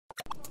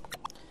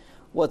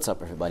What's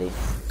up everybody,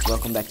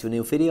 welcome back to a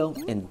new video.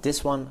 In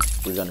this one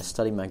we're gonna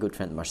study my good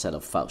friend Marcelo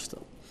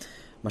Fausto.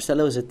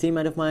 Marcelo is a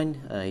teammate of mine,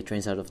 he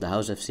trains out of the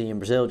House FC in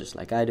Brazil just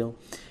like I do,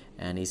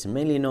 and he's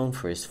mainly known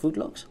for his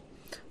footlocks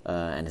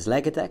and his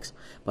leg attacks,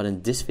 but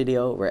in this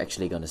video we're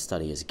actually gonna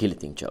study his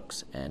guillotine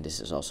chokes, and this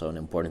is also an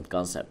important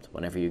concept.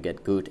 Whenever you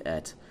get good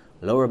at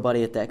lower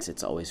body attacks,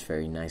 it's always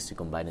very nice to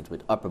combine it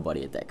with upper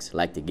body attacks,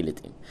 like the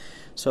guillotine.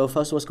 So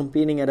Fausto was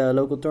competing at a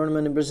local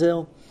tournament in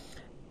Brazil,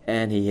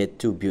 and he hit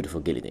two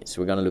beautiful guillotines.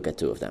 We're gonna look at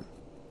two of them.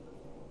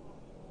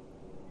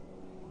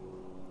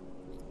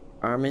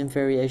 Arm in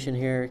variation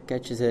here,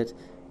 catches it,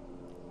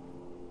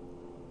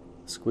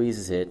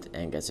 squeezes it,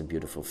 and gets a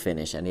beautiful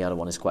finish. And the other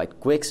one is quite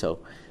quick, so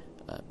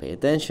pay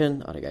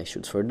attention. Other guy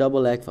shoots for a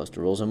double leg,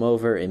 Fausto rolls him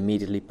over,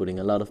 immediately putting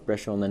a lot of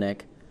pressure on the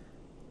neck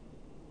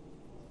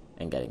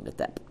and getting the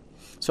tap.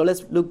 So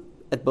let's look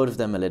at both of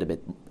them a little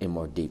bit in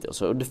more detail.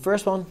 So the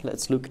first one,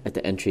 let's look at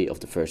the entry of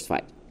the first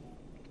fight.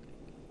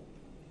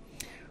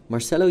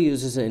 Marcelo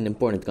uses an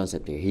important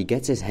concept here. He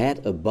gets his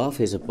head above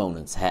his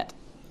opponent's head,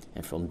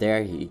 and from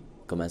there he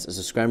commences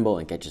a scramble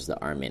and catches the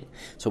arm in.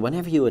 So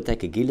whenever you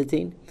attack a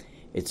guillotine,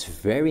 it's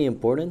very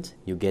important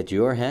you get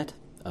your head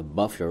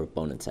above your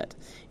opponent's head.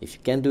 If you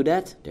can't do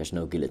that, there's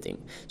no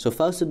guillotine. So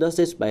Fausto does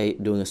this by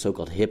doing a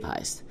so-called hip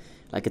heist,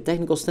 like a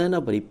technical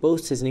stand-up, but he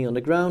posts his knee on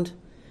the ground.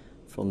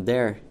 From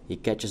there he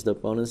catches the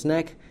opponent's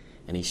neck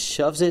and he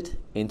shoves it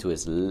into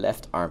his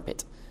left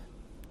armpit.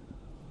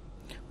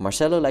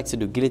 Marcelo likes to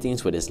do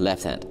guillotines with his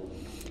left hand.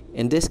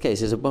 In this case,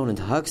 his opponent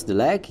hugs the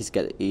leg,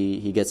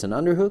 he gets an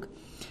underhook,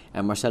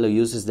 and Marcelo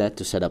uses that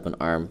to set up an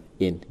arm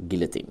in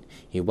guillotine.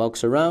 He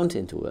walks around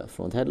into a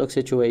front headlock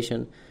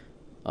situation,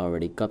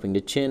 already cupping the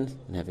chin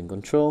and having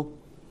control,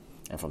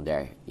 and from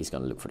there he's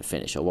going to look for the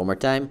finish. So one more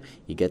time,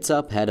 he gets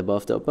up, head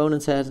above the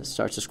opponent's head,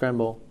 starts to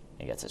scramble,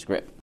 and gets his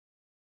grip.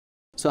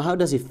 So how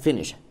does he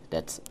finish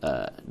that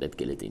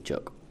guillotine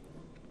choke?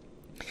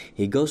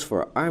 He goes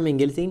for an arm in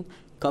guillotine,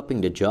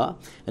 cupping the jaw,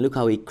 and look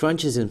how he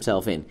crunches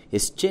himself in.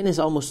 His chin is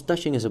almost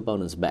touching his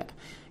opponent's back.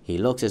 He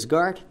locks his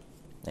guard,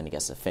 and he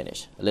gets the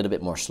finish. A little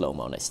bit more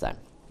slow-mo this time.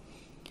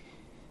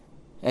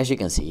 As you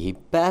can see, he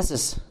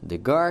passes the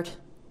guard,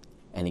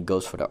 and he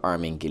goes for the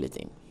arm in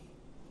guillotine.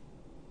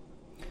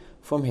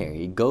 From here,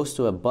 he goes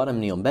to a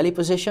bottom knee on belly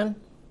position,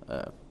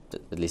 at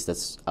least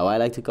that's how I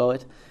like to call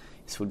it.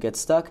 His foot gets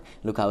stuck.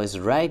 Look how his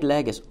right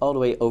leg is all the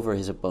way over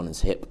his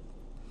opponent's hip,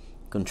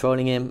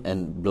 controlling him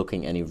and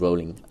blocking any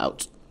rolling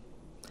out.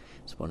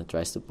 His opponent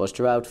tries to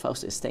posture out.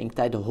 Fausto is staying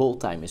tight the whole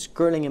time. He's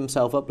curling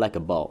himself up like a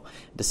ball.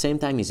 At the same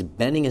time, he's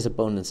bending his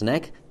opponent's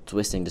neck,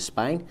 twisting the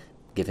spine,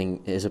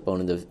 giving his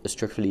opponent a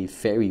structurally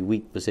very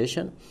weak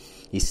position.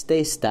 He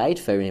stays tight,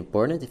 very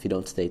important. If you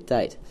don't stay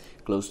tight,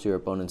 close to your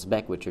opponent's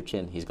back with your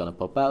chin, he's going to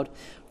pop out.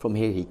 From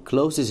here, he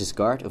closes his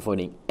guard,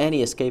 avoiding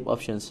any escape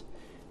options,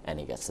 and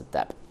he gets the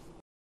tap.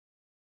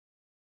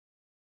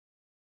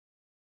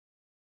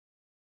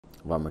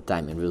 One more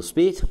time in real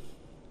speed.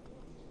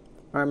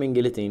 Arm in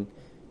guillotine,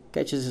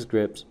 catches his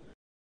grips,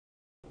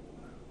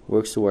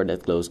 works toward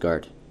that close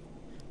guard,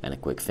 and a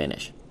quick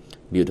finish.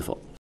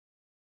 Beautiful.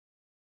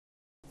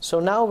 So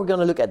now we're going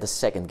to look at the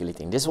second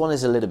guillotine. This one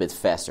is a little bit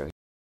faster.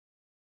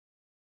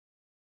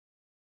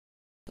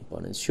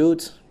 Opponent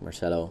shoots,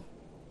 Marcelo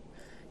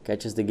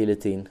catches the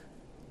guillotine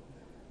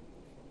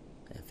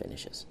and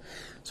finishes.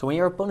 So when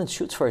your opponent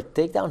shoots for a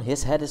takedown,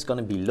 his head is going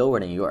to be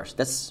lower than yours.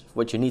 That's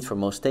what you need for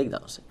most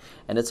takedowns,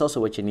 and that's also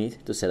what you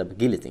need to set up a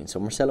guillotine. So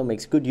Marcelo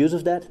makes good use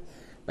of that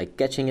by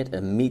catching it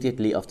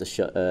immediately off the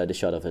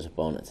shot of his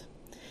opponent.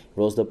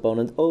 Rolls the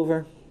opponent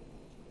over.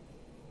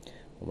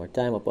 One more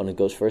time, opponent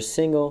goes for a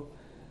single.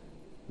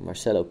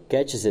 Marcelo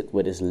catches it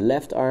with his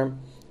left arm,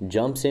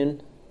 jumps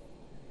in.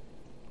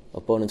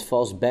 Opponent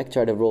falls back,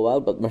 try to roll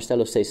out, but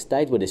Marcelo stays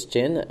tight with his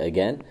chin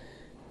again,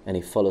 and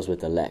he follows with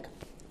the leg.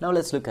 Now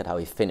let's look at how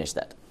he finished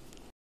that.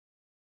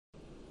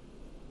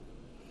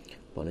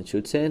 Opponent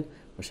shoots in,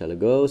 Marcelo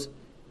goes,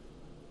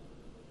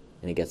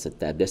 and he gets a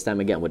tap. This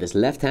time again with his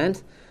left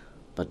hand,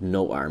 but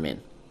no arm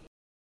in.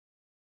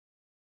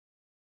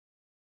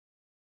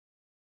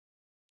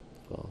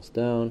 Falls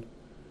down,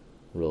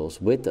 rolls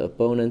with the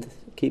opponent,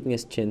 keeping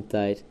his chin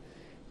tight,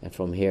 and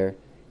from here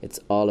it's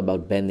all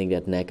about bending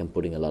that neck and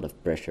putting a lot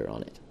of pressure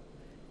on it.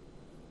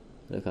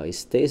 Look how he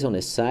stays on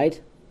his side,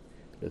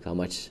 look how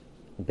much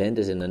bend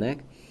is in the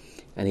neck,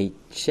 and he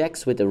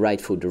checks with the right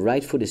foot. The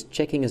right foot is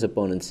checking his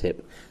opponent's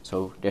hip,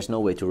 so there's no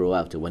way to roll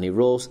out to. When he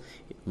rolls,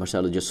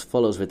 Marcelo just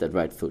follows with that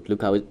right foot.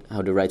 Look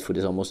how the right foot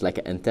is almost like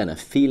an antenna,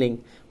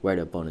 feeling where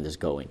the opponent is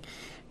going.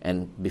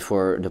 And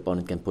before the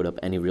opponent can put up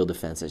any real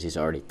defenses, he's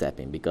already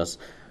tapping, because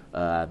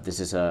this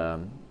is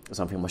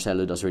something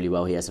Marcelo does really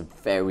well. He has a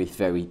very,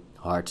 very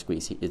hard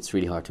squeeze. It's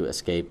really hard to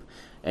escape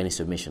any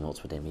submission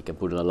holds with him. He can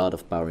put a lot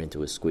of power into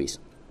his squeeze.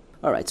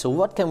 Alright, so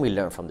what can we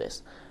learn from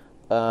this?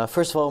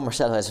 First of all,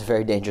 Marcelo has a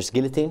very dangerous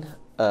guillotine,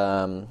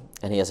 and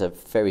he has a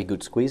very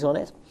good squeeze on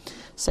it.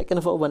 Second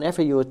of all,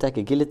 whenever you attack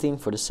a guillotine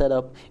for the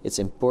setup, it's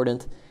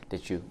important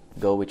that you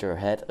go with your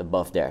head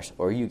above theirs,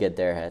 or you get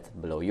their head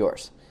below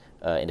yours.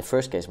 In the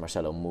first case,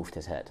 Marcelo moved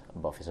his head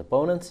above his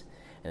opponent,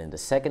 and in the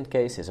second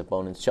case, his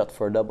opponent shot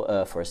for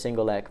a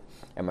single leg,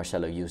 and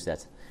Marcelo used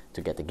that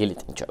to get the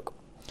guillotine choke.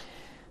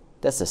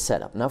 That's the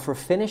setup. Now for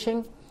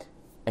finishing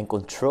and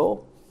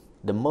control,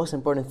 the most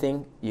important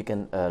thing you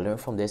can learn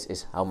from this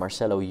is how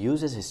Marcelo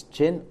uses his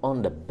chin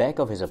on the back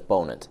of his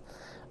opponent.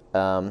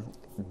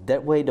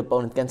 That way the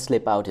opponent can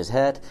slip out his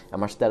head, and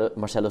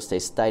Marcelo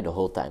stays tight the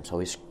whole time. So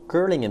he's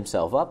curling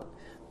himself up,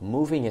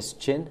 moving his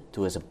chin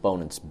to his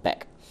opponent's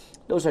back.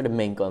 Those are the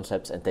main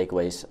concepts and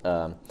takeaways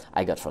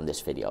I got from this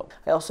video.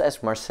 I also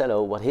asked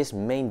Marcelo what his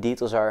main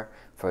details are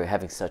for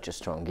having such a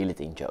strong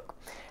guillotine choke.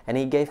 And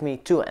he gave me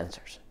 2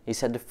 answers. He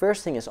said the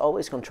first thing is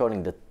always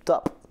controlling the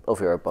top of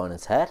your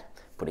opponent's head,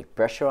 putting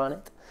pressure on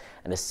it.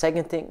 And the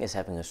second thing is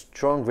having a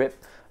strong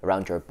grip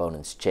around your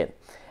opponent's chin.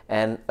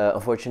 And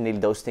unfortunately,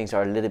 those things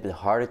are a little bit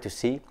harder to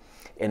see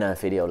in a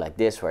video like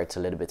this, where it's a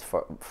little bit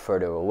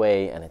further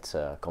away and it's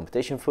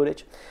competition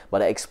footage.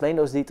 But I explained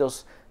those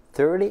details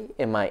thoroughly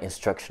in my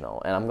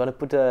instructional, and I'm going to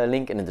put a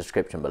link in the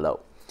description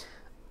below.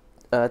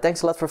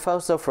 Thanks a lot for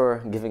Fausto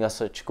for giving us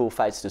such cool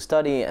fights to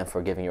study and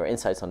for giving your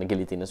insights on the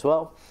guillotine as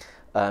well.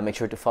 Make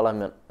sure to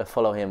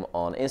follow him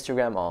on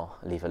Instagram. I'll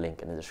leave a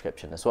link in the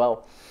description as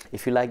well.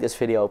 If you like this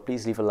video,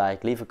 please leave a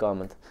like, leave a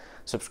comment,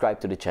 subscribe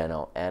to the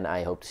channel, and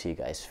I hope to see you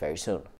guys very soon.